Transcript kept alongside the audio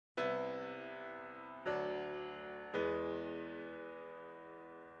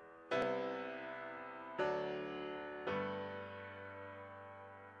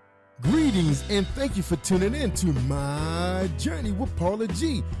Greetings and thank you for tuning in to My Journey with Paula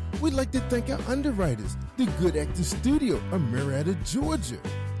G. We'd like to thank our underwriters, the Good Actor Studio of Marietta, Georgia,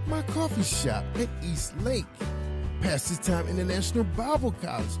 my coffee shop at East Lake, Pastors Time International Bible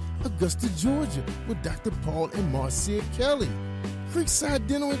College, Augusta, Georgia, with Dr. Paul and Marcia Kelly, Creekside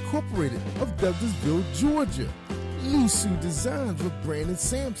Dental Incorporated of Douglasville, Georgia, Lusu Designs with Brandon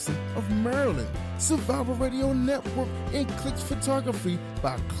Sampson of Maryland, Survival Radio Network and Clicks Photography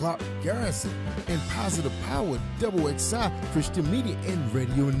by Clark Garrison, and Positive Power XXI Christian Media and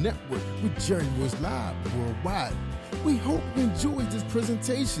Radio Network with Journey Was Live worldwide. We hope you enjoyed this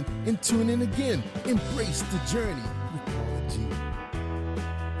presentation and tune in again. Embrace the journey with Paula G.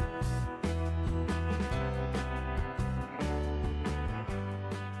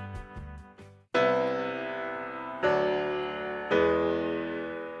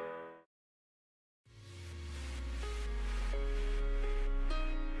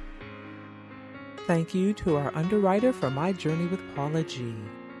 Thank you to our underwriter for My Journey with Paula G,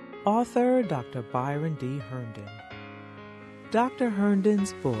 author Dr. Byron D. Herndon. Dr.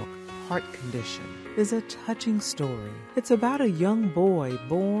 Herndon's book, Heart Condition, is a touching story. It's about a young boy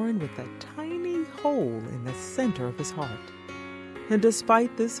born with a tiny hole in the center of his heart. And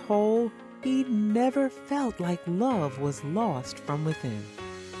despite this hole, he never felt like love was lost from within.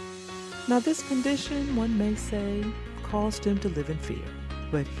 Now this condition, one may say, caused him to live in fear.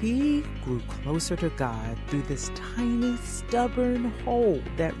 But he grew closer to God through this tiny, stubborn hole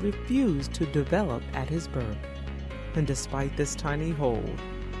that refused to develop at his birth. And despite this tiny hole,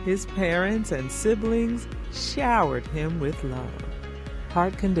 his parents and siblings showered him with love.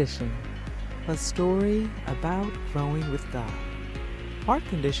 Heart Condition, a story about growing with God. Heart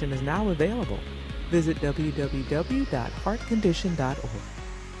Condition is now available. Visit www.heartcondition.org.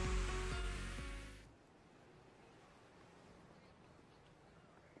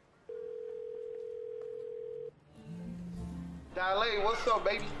 Dale, what's up,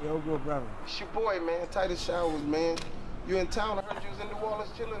 baby? Yo, good brother. It's your boy, man. Titus Showers, man. You in town? I heard you was in New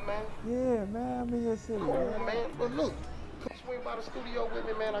Orleans chilling, man. Yeah, man, I'm in your city. Cool, man. But look, come swing by the studio with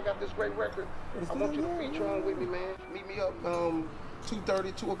me, man. I got this great record. I want you to feature on with me, man. Meet me up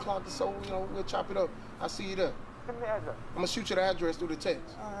 2:30, 2 o'clock or so. You know, we'll chop it up. I'll see you there. Send me the address. I'm going to shoot you the address through the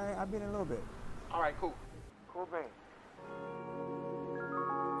text. All right, I'll be in a little bit. All right, cool. Cool, man.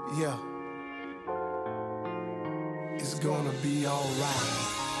 Yeah. It's gonna be alright.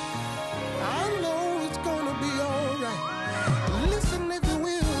 I know it's gonna be alright. Listen if you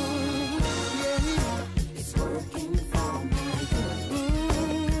will. Yeah. It's working for my good.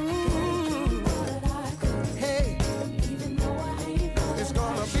 Hey. Even though I ain't it's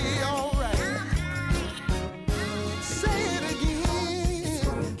gonna be alright. Say it again. It's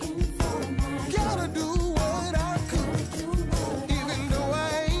working for my gotta do what I could. Even though I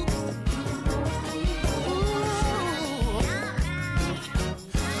ain't.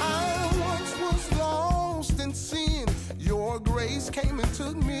 Grace came and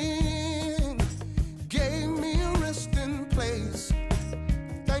took me in, gave me a resting place.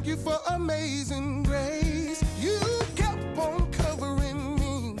 Thank you for amazing grace. You kept on covering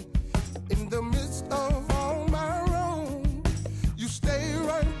me in the midst of all my wrong. You stayed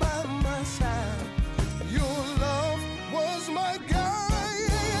right by my side. Your love was my guide.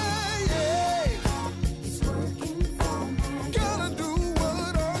 It's working for me. Gotta do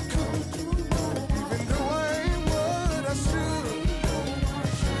what I could, even though I ain't what I should.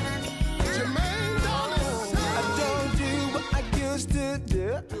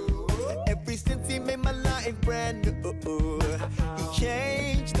 Ever since he made my life brand new, he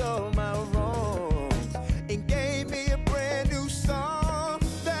changed all my wrongs and gave me a brand new song.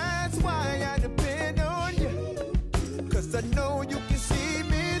 That's why I depend on you, 'cause I know you can see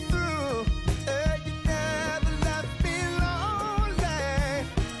me through. You never left me lonely.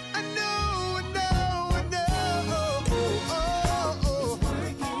 I know, I know, I know.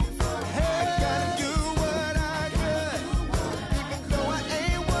 Hey, I gotta do what I could, even though I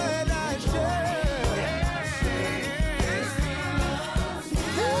ain't what I should.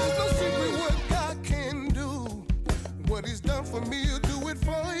 There's no secret what God can do. What He's done for me, He'll do it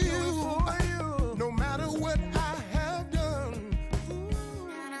for you. No matter what I have done,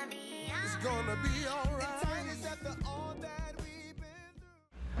 it's gonna be alright.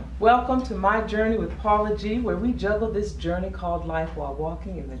 Welcome to My Journey with Paula G, where we juggle this journey called life while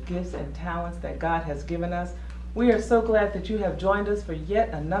walking in the gifts and talents that God has given us. We are so glad that you have joined us for yet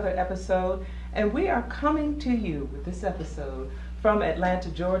another episode, and we are coming to you with this episode from Atlanta,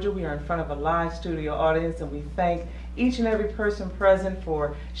 Georgia. We are in front of a live studio audience, and we thank each and every person present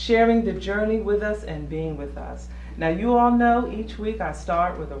for sharing the journey with us and being with us. Now, you all know each week I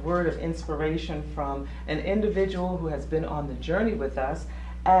start with a word of inspiration from an individual who has been on the journey with us.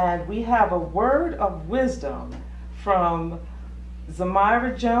 And we have a word of wisdom from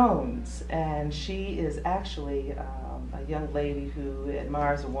Zamira Jones. And she is actually a young lady who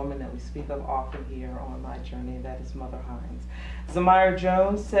admires a woman that we speak of often here on My Journey, and that is Mother Hines. Zamira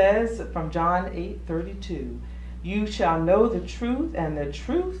Jones says from John 8:32, "You shall know the truth, and the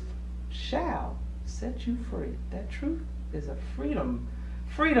truth shall set you free." That truth is a freedom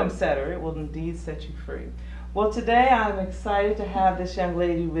setter. It will indeed set you free. Well, today I'm excited to have this young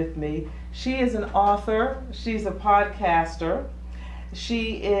lady with me. She is an author. She's a podcaster.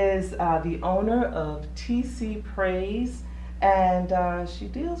 She is the owner of TC Praise, and she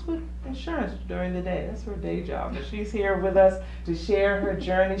deals with insurance during the day. That's her day job. But she's here with us to share her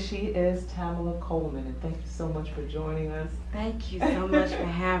journey. She is Tamala Coleman, and thank you so much for joining us. Thank you so much for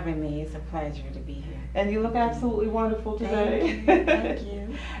having me. It's a pleasure to be here. And you look absolutely wonderful today. Thank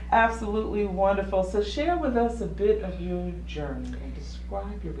you. Absolutely wonderful. So share with us a bit of your journey and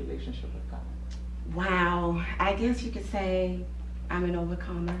describe your relationship with God. Wow. I guess you could say I'm an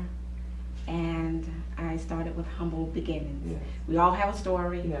overcomer, and I started with humble beginnings. Yes. We all have a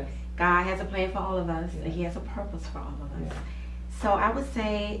story. Yes. God has a plan for all of us, Yes. and He has a purpose for all of us. Yes. So I would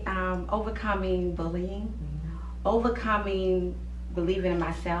say overcoming bullying, Mm-hmm. overcoming believing in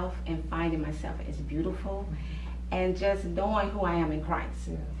myself and finding myself as beautiful, and just knowing who I am in Christ.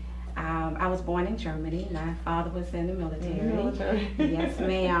 Yes. I was born in Germany. My father was in the military. Yes,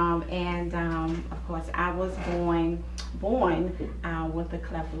 ma'am. And of course, I was born with a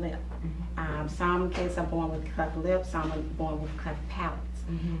cleft lip. Some kids are born with cleft lips. Some are born with cleft palates.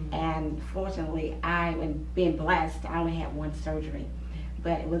 And fortunately, being blessed, I only had one surgery,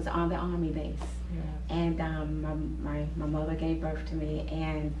 but it was on the Army base. Yes. And my mother gave birth to me,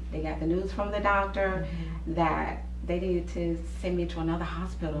 and they got the news from the doctor that they needed to send me to another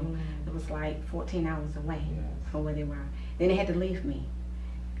hospital. It was like 14 hours away from where they were. Then they had to leave me.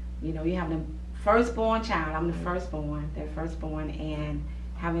 You know, you have the firstborn child. I'm the firstborn. They're firstborn, and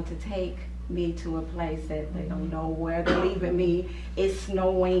having to take me to a place that they don't know where they're leaving me. It's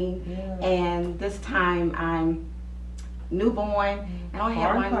snowing, and this time I'm newborn. I don't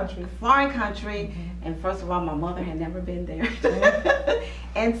have foreign country, and first of all, my mother had never been there,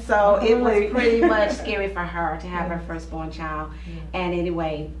 and so it was pretty much scary for her to have her firstborn child. And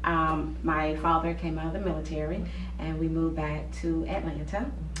anyway, my father came out of the military, and we moved back to Atlanta,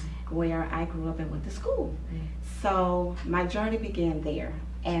 where I grew up and went to school. So my journey began there,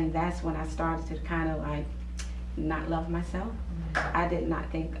 and that's when I started to kind of like not love myself. I did not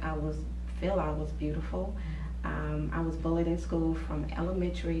think feel I was beautiful. I was bullied in school from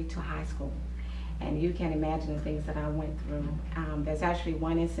elementary to high school, and you can imagine the things that I went through. There's actually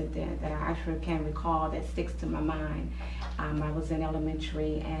one incident that I actually can recall that sticks to my mind. I was in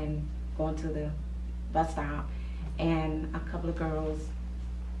elementary and going to the bus stop, and a couple of girls,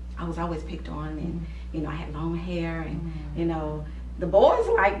 I was always picked on, and you know, I had long hair, and you know, the boys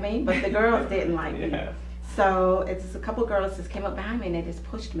liked me, but the girls didn't like me. So it's a couple of girls just came up behind me and they just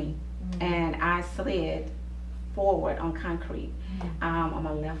pushed me, and I slid forward on concrete on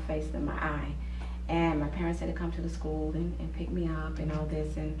my left face and my eye. And my parents had to come to the school and pick me up and all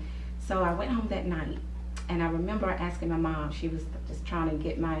this. And so I went home that night, and I remember asking my mom. She was just trying to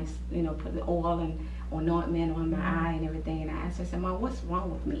get my, you know, put the oil and anointment on my eye and everything. And I asked her, I said, "Mom, what's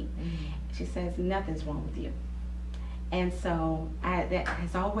wrong with me?" She says, "Nothing's wrong with you." And so that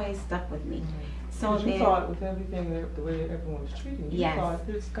has always stuck with me. So you thought with everything, the way everyone was treating you, you thought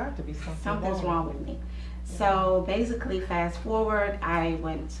there's got to be something's wrong with me. So basically, fast forward, I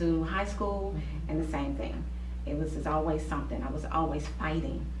went to high school, and the same thing. It was just always something. I was always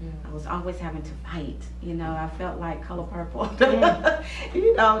fighting. I was always having to fight. You know, I felt like Color Purple.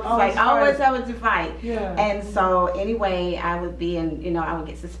 You know, it's like always having to fight. And so anyway, I would be in, you know, I would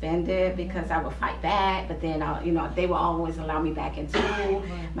get suspended because I would fight back. But then, you know, they would always allow me back in school.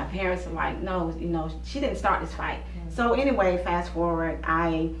 My parents were like, no, you know, she didn't start this fight. So anyway, fast forward,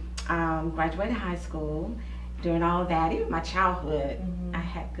 I graduated high school. During all that, even my childhood, I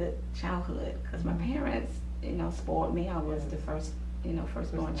had good childhood because my parents, you know, spoiled me. I was the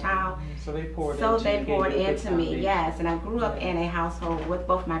firstborn child. So they poured into me, yes. And I grew up in a household with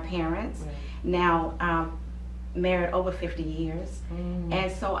both my parents. Now, married over 50 years.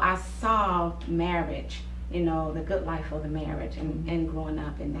 And so I saw marriage, you know, the good life of the marriage and growing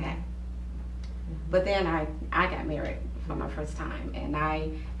up in that. But then I got married for my first time, and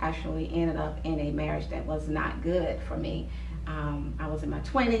I actually ended up in a marriage that was not good for me. I was in my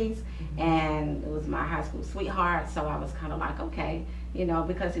 20s, and it was my high school sweetheart, so I was kind of like, okay, you know,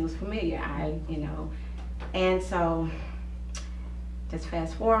 because he was familiar. You know, And so, just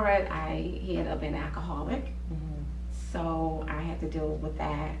fast forward, he ended up being an alcoholic. So I had to deal with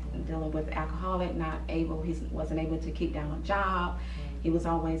that, dealing with alcoholic, he wasn't able to keep down a job. He was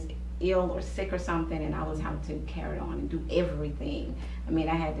always ill or sick or something, and I was having to carry on and do everything. I mean,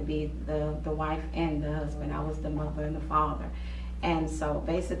 I had to be the wife and the husband. I was the mother and the father. And so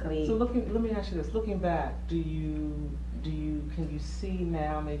basically. So let me ask you this, looking back, can you see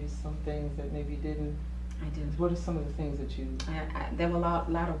now maybe some things that maybe didn't? I do. What are some of the things that you? There were a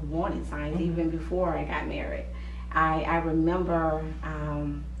lot of warning signs even before I got married. I remember,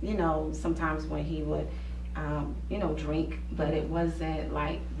 sometimes when he would, drink, but it wasn't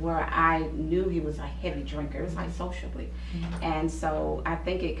like where I knew he was a heavy drinker. It was like sociably. And so I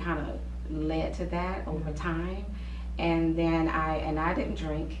think it kind of led to that over time. And then I didn't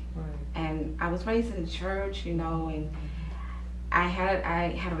drink. And I was raised in the church, and I had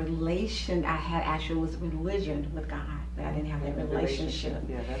a religion with God, but I didn't have that relationship.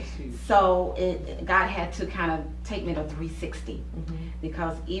 Yeah, that's huge. So God had to kind of take me to 360,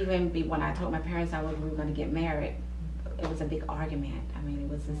 because even when I told my parents we were going to get married, it was a big argument. I mean, it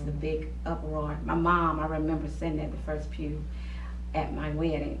was just a big uproar. My mom, I remember sitting at the first pew at my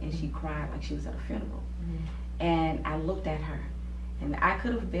wedding, and she cried like she was at a funeral. And I looked at her, and I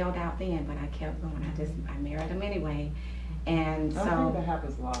could have bailed out then, but I kept going. I married him anyway. And so I think that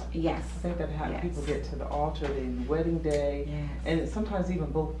happens a lot. Yes. I think that happens. Yes. People get to the altar, the wedding day, and sometimes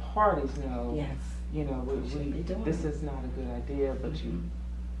even both parties know. Yes. This is not a good idea, but you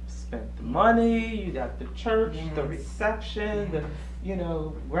spent the money, you got the church, the reception,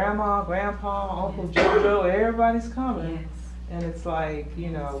 grandma, grandpa, Uncle Jojo, everybody's coming. Yes. And it's like,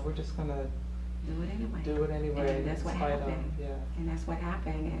 we're just gonna do it anyway. And that's what happened. And that's what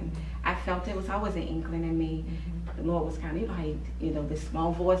happened. And I felt it was always an inkling in me. The Lord was kind of like, this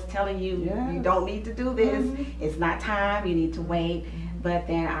small voice telling you, you don't need to do this. It's not time. You need to wait. But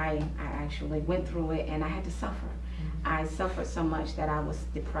then I actually went through it, and I had to suffer. I suffered so much that I was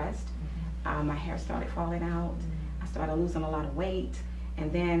depressed. My hair started falling out. I started losing a lot of weight.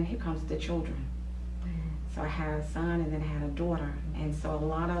 And then here comes the children. So I had a son, and then I had a daughter. And so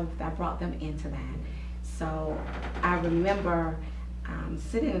that brought them into that. So I remember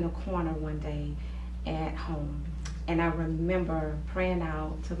sitting in a corner one day at home, and I remember praying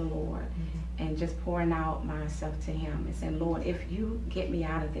out to the Lord and just pouring out myself to Him and saying, Lord, if you get me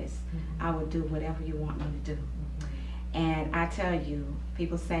out of this, I will do whatever you want me to do. And I tell you,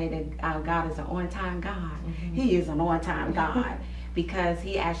 people say that God is an on-time God. He is an on-time God. Because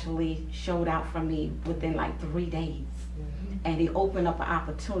He actually showed out for me within like 3 days. And He opened up an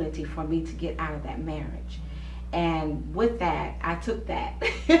opportunity for me to get out of that marriage. And with that, I took that.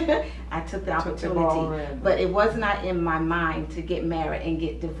 I took the opportunity. But it was not in my mind to get married and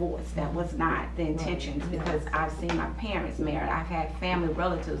get divorced. That was not the intentions, because I've seen my parents married. I've had family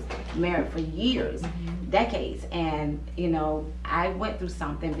relatives married for years, decades. And, I went through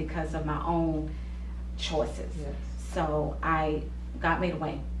something because of my own choices. So God made a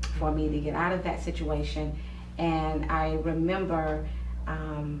way for me to get out of that situation. And I remember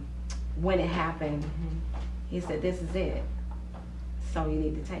when it happened, He said, this is it. So you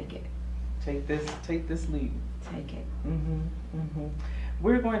need to take it. Take this lead. Take it.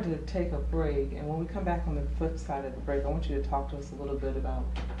 We're going to take a break, and when we come back on the flip side of the break, I want you to talk to us a little bit about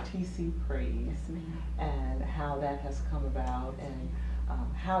TC Praise and how that has come about, and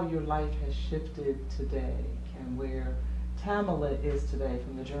how your life has shifted today, and where Tamala is today,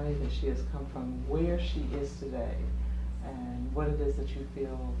 from the journey that she has come from, where she is today, and what it is that you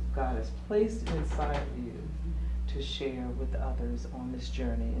feel God has placed inside of you to share with others on this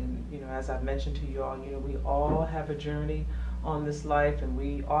journey. And as I've mentioned to you all, we all have a journey on this life, and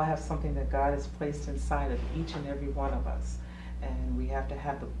we all have something that God has placed inside of each and every one of us. And we have to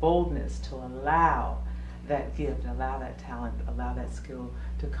have the boldness to allow that gift, allow that talent, allow that skill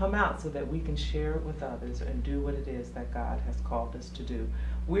to come out so that we can share it with others and do what it is that God has called us to do.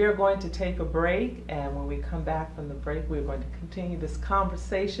 We are going to take a break, and when we come back from the break, we're going to continue this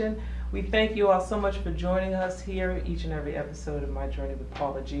conversation. We thank you all so much for joining us here each and every episode of My Journey with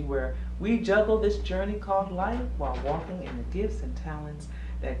Paula G, where we juggle this journey called life while walking in the gifts and talents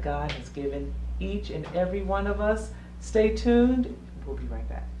that God has given each and every one of us. Stay tuned. We'll be right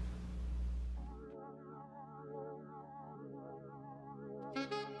back.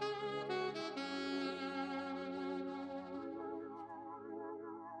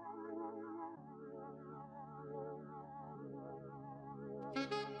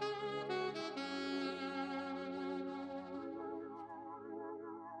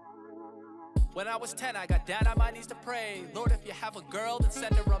 When I was 10, I got down on my knees to pray. Lord, if you have a girl, then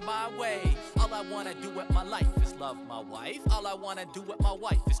send her on my way. All I wanna do with my life is love my wife. All I wanna do with my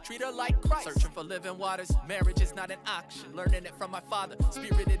wife is treat her like Christ. Searching for living waters, marriage is not an option. Learning it from my father,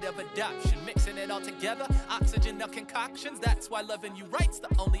 spirited of adoption. Mixing it all together, oxygen of concoctions. That's why loving you right's the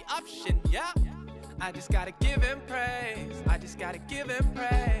only option, yeah. I just gotta give him praise. I just gotta give him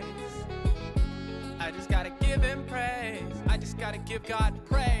praise. I just gotta give him praise. I just gotta give God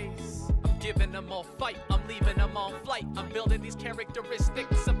praise. I'm giving them all fight. I'm leaving them on flight. I'm building these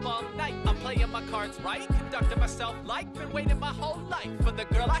characteristics up all night. I'm playing my cards right, conducting myself like. Been waiting my whole life for the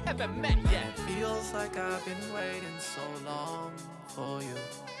girl I haven't met yet. Feels like I've been waiting so long for you.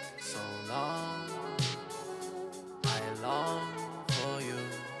 So long. I long for you.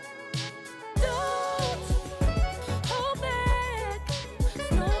 Don't hold back.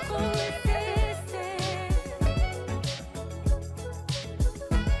 No coexistence.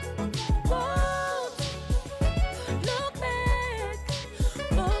 Won't look back.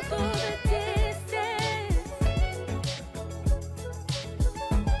 Won't go the distance.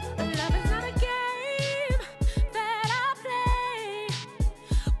 Love is not a game that I play.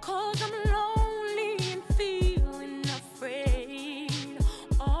 'Cause I'm lonely and feeling afraid.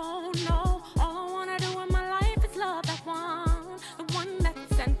 Oh no, all I wanna do in my life is love that one, the one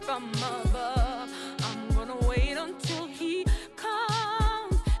that's sent from above. I'm gonna wait until he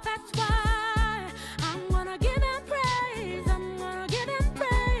comes. That's why I'm gonna give him praise. I'm gonna give him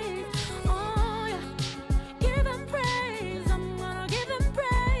praise. Oh yeah, give him praise. I'm gonna give him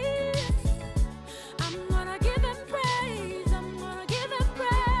praise. I'm gonna give him praise. I'm gonna give him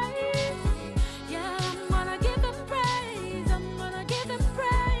praise. Yeah, I'm gonna give him praise. I'm gonna give him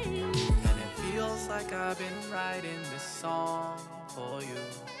praise. And it feels like I've been writing this song for you.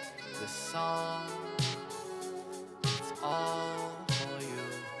 This song, it's all for you.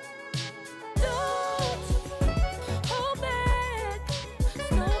 Don't hold back.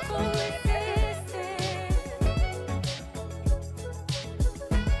 No coexistence.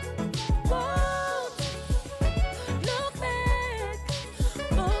 Won't look back.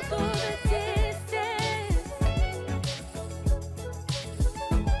 Won't go the distance.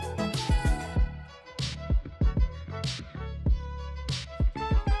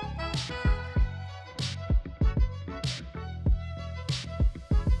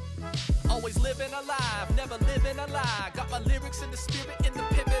 Always living alive, never living a lie. Got my lyrics in the spirit, in the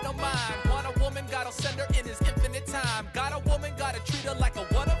pivotal mind. Want a woman, God'll send her in his infinite time. Got a woman, gotta treat her like a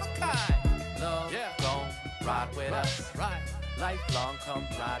one of a kind. Love, gon' ride with us. Right. Lifelong, come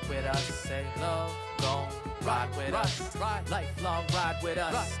ride with us. Say love, gon' ride with us. Right. Lifelong, ride with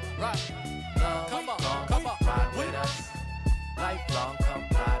us. Right. Love, come on, ride with us. Lifelong, come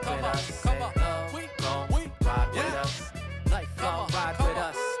ride with us. Say love, gon' ride with us. Lifelong, ride with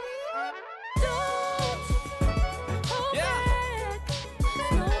us. Don't hold back.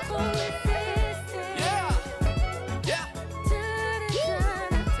 No coexistence. Yeah. Yeah.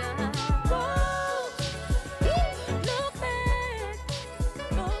 Da-da-da-da-da. Won't look back.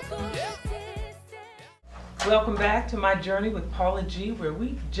 Won't go the distance. Welcome back to My Journey with Paula G, where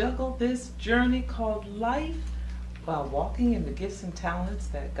we juggle this journey called life while walking in the gifts and talents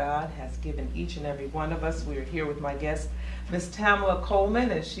that God has given each and every one of us. We are here with my guest, Miss Tamala Coleman,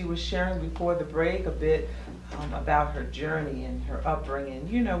 and she was sharing before the break a bit about her journey and her upbringing.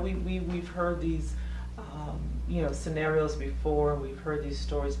 You know, we've heard these scenarios before, we've heard these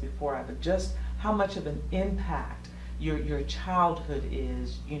stories before, but just how much of an impact your childhood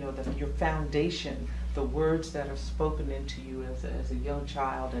is, your foundation, the words that are spoken into you as a young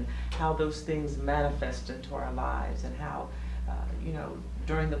child, and how those things manifest into our lives, and how,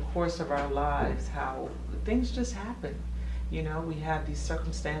 during the course of our lives, how things just happen. We have these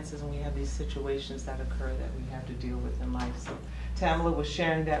circumstances and we have these situations that occur that we have to deal with in life. So Tamala was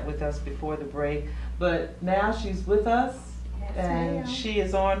sharing that with us before the break, but now she's with us, and she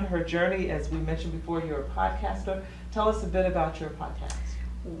is on her journey. As we mentioned before, you're a podcaster. Tell us a bit about your podcast.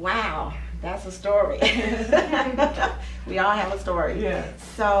 Wow, that's a story. We all have a story. Yeah.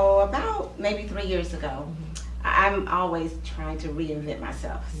 So about maybe 3 years ago, I'm always trying to reinvent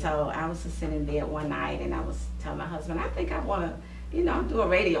myself. Yeah. So I was just sitting in bed one night and I was telling my husband, I think I want to, do a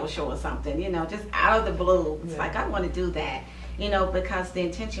radio show or something, just out of the blue. It's like, I want to do that, because the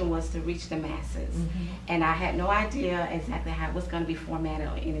intention was to reach the masses. And I had no idea exactly how it was going to be formatted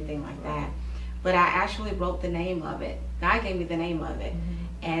or anything like that. But I actually wrote the name of it. God gave me the name of it.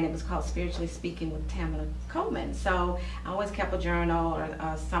 And it was called Spiritually Speaking with Tamala Coleman. So I always kept a journal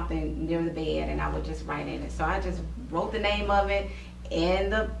or something near the bed, and I would just write in it. So I just wrote the name of it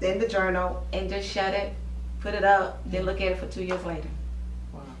in the journal and just shut it, put it up, then look at it for 2 years later.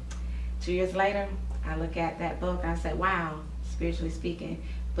 Wow. 2 years later, I look at that book, I said, wow, spiritually speaking,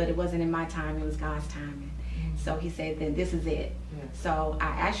 but it wasn't in my time, it was God's timing. So he said, then this is it. So I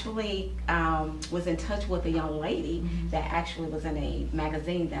actually was in touch with a young lady that actually was in a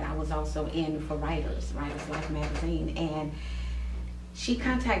magazine that I was also in for Writers Life magazine, and she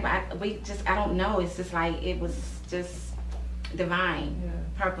contacted, I don't know, it's just like, it was just divine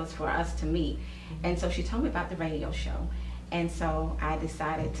purpose for us to meet. And so she told me about the radio show, and so I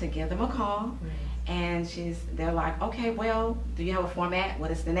decided to give them a call. And they're like, okay, well, do you have a format? What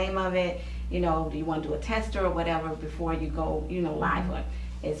is the name of it? You know, do you want to do a tester or whatever before you go, you know, live?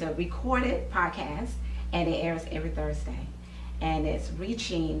 It's a recorded podcast, and it airs every Thursday. And it's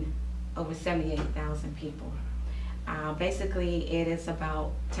reaching over 78,000 people. Basically, it is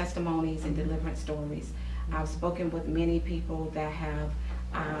about testimonies and deliverance stories. I've spoken with many people that have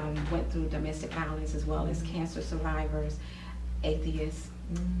went through domestic violence, as well as cancer survivors, atheists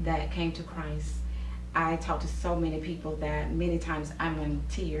that came to Christ. I talk to so many people that many times I'm in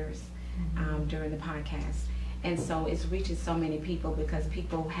tears during the podcast. And so it's reaching so many people because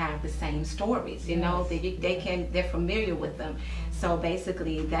people have the same stories, you know, they're familiar with them. So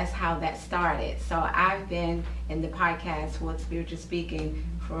basically that's how that started. So I've been in the podcast with Spiritual Speaking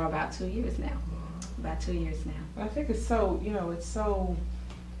for about 2 years now. I think it's so, you know, it's so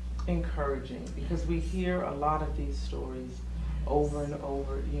encouraging because we hear a lot of these stories over and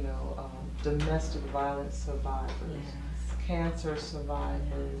over, you know, domestic violence survivors, cancer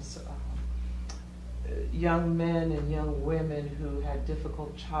survivors, young men and young women who had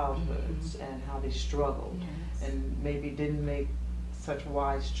difficult childhoods and how they struggled and maybe didn't make such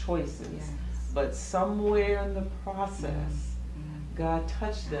wise choices, but somewhere in the process God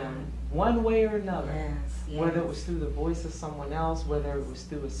touched them one way or another, whether it was through the voice of someone else, whether it was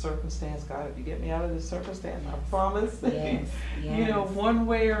through a circumstance. God, if you get me out of this circumstance, I promise. You know, one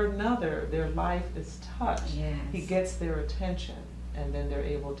way or another, their life is touched. He gets their attention, and then they're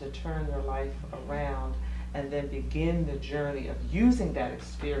able to turn their life around and then begin the journey of using that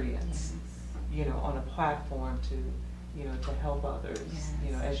experience, you know, on a platform to, you know, to help others,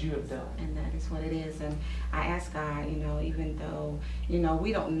 you know, as you have done. And that is what it is. And I ask God, you know, even though, you know,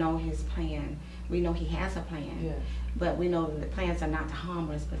 we don't know his plan, we know he has a plan, but we know that the plans are not to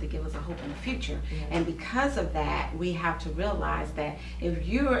harm us, but to give us a hope in the future. And because of that, we have to realize that if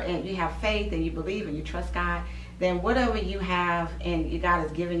you have faith and you believe and you trust God, then whatever you have and God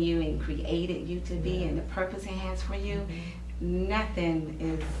has given you and created you to be and the purpose he has for you, nothing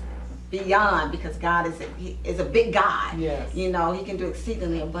is beyond, because God is a big God. You know, he can do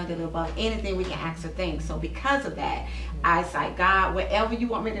exceedingly abundantly above anything we can ask or think. So because of that, I say, God, whatever you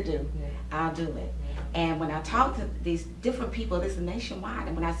want me to do, I'll do it. And when I talk to these different people, this is nationwide,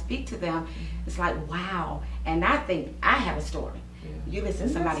 and when I speak to them, it's like, wow. And I think I have a story. You listen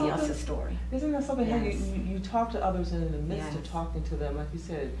to somebody else's story. Isn't that something? How you talk to others, and in the midst of talking to them, like you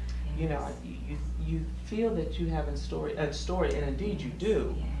said, you know, you feel that you have a story, and indeed you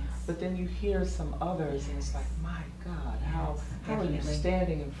do. But then you hear some others, and it's like, my God, how are you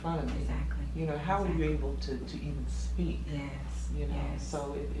standing in front of me? You know, how are you able to even speak? You know,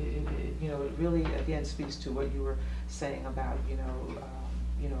 so it you know, it really again speaks to what you were saying about, you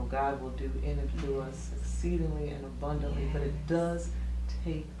know, God will do in and through us exceedingly and abundantly, but it does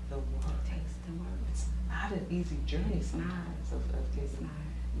take the work. It takes the work. It's not an easy journey sometimes of getting,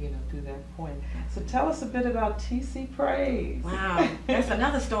 you know, through that point. So tell us a bit about TC Praise. Wow, that's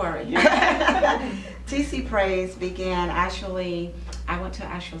another story. TC Praise began actually, I went to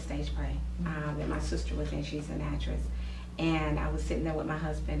an actual stage play that my sister was in. She's an actress. And I was sitting there with my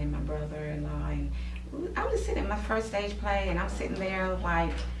husband and my brother-in-law, and I was sitting at my first stage play, and I'm sitting there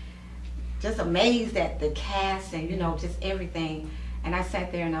like just amazed at the cast and, you know, just everything. And I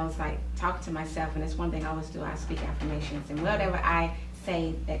sat there and I was like talking to myself, and that's one thing I always do, I speak affirmations, and whatever I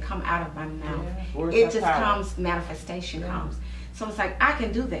say that come out of my mouth, it just comes, manifestation comes. So it's like, I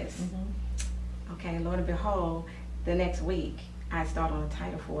can do this. Okay, Lord and behold, the next week I started on a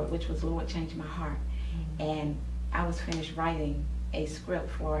title for it, which was Lord Change My Heart. And I was finished writing a script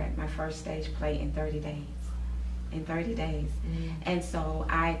for my first stage play in 30 days. And so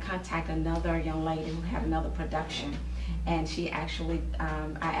I contacted another young lady who had another production, and she actually,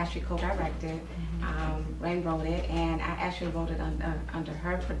 I actually co-directed, and wrote it, and I actually wrote it under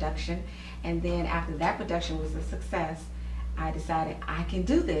her production. And then after that production was a success, I decided I can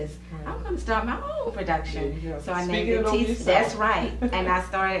do this. I'm going to start my own production. So I named it TC. That's right. And I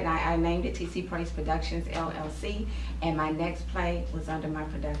started. I named it TC Praise Productions LLC. And my next play was under my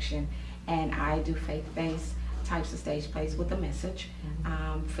production. And I do faith-based types of stage plays with a message,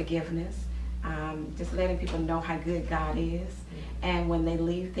 forgiveness, just letting people know how good God is. And when they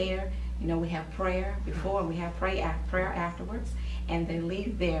leave there, you know, we have prayer before and we have prayer afterwards, and they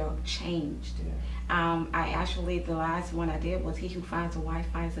leave there changed. I actually, the last one I did was He Who Finds a Wife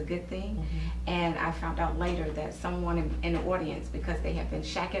Finds a Good Thing. And I found out later that someone in the audience, because they have been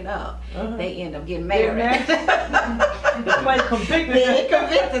shacking up, they end up getting married. It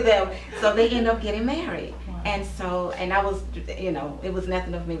convicted them. So they end up getting married. And so, and I was, you know, it was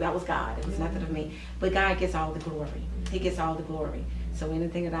nothing of me. That was God. It was nothing of me. But God gets all the glory. He gets all the glory. So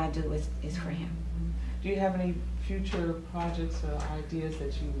anything that I do is for Him. Do you have any future projects or ideas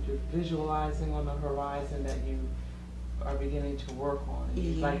that you're visualizing on the horizon that you are beginning to work on and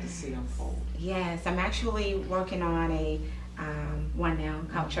you'd like to see unfold? Yes, I'm actually working on a one now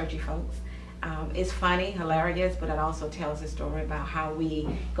called Churchy Folks. It's funny, hilarious, but it also tells a story about how we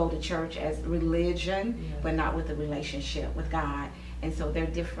go to church as religion, but not with a relationship with God. And so there are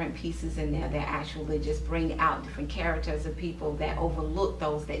different pieces in there that actually just bring out different characters of people that overlook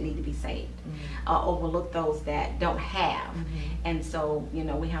those that need to be saved, overlook those that don't have. And so, you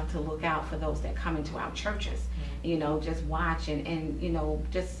know, we have to look out for those that come into our churches. You know, just watch and, you know,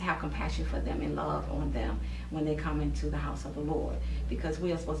 just have compassion for them and love on them when they come into the house of the Lord, because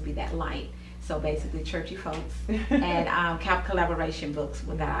we are supposed to be that light. So basically, Churchy Folks and collaboration books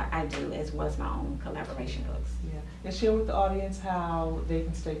that I do, as well as my own collaboration books. And share with the audience how they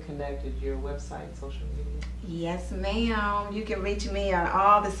can stay connected, your website, social media. Yes, ma'am. You can reach me on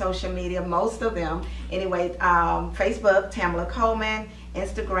all the social media, most of them. Anyway, Facebook, Tamala Coleman.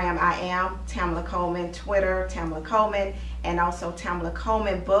 Instagram, I am Tamala Coleman. Twitter, Tamala Coleman. And also Tamala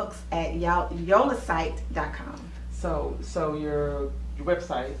Coleman Books at yolasite.com. So your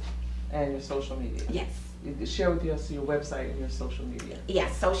website and your social media. Yes. Share with us your website and your social media.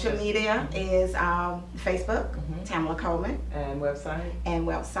 Yes, social media is Facebook, Tamala Coleman. And website? And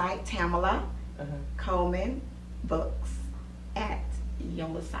website, Tamala Coleman Books at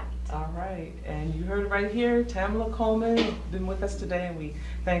yolasite. All right, and you heard it right here. Tamala Coleman has been with us today, and we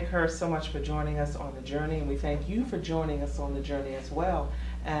thank her so much for joining us on the journey, and we thank you for joining us on the journey as well.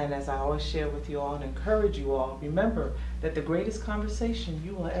 And as I always share with you all and encourage you all, remember that the greatest conversation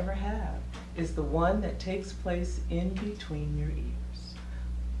you will ever have is the one that takes place in between your ears.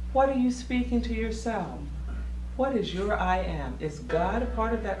 What are you speaking to yourself? What is your I am? Is God a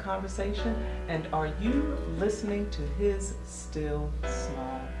part of that conversation? And are you listening to His still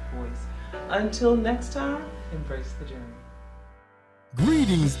small voice? Until next time, embrace the journey.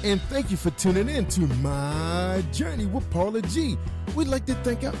 Greetings and thank you for tuning in to My Journey with Paula G. We'd like to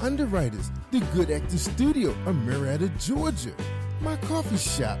thank our underwriters, the Good Actor Studio of Marietta, Georgia, my coffee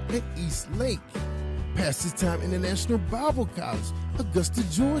shop at East Lake, Pastor's Time International Bible College, Augusta,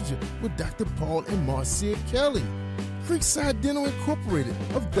 Georgia, with Dr. Paul and Marcia Kelly, Creekside Dental Incorporated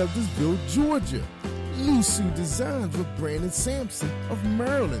of Douglasville, Georgia, Lusu Designs with Brandon Sampson of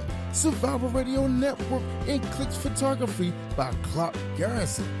Maryland, Survival Radio Network and Clicks Photography by Clark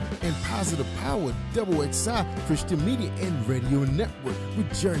Garrison, and Positive Power XXI Christian Media and Radio Network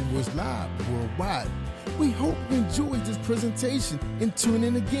with Journey Was Live worldwide. We hope you enjoyed this presentation and tune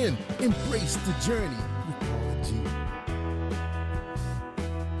in again. Embrace the journey.